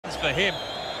for him.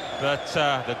 But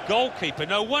the goalkeeper,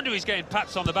 no wonder he's getting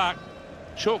pats on the back.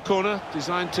 Short corner,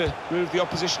 designed to move the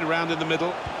opposition around in the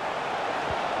middle.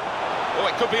 Oh,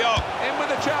 it could be on. In with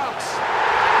the chance.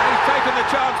 He's taken the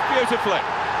chance beautifully.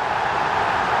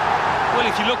 Well,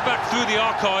 if you look back through the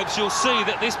archives, you'll see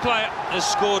that this player has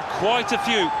scored quite a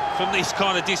few from these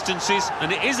kind of distances,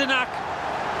 and it is a knack.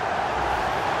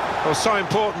 Well, so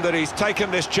important that he's taken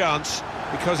this chance,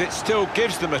 because it still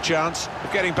gives them a chance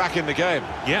of getting back in the game.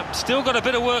 Yeah, still got a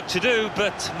bit of work to do,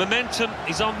 but momentum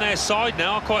is on their side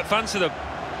now. I quite fancy them.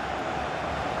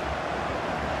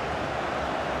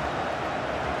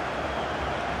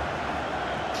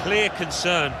 Clear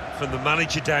concern from the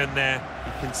manager down there.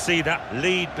 You can see that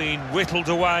lead being whittled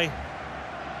away.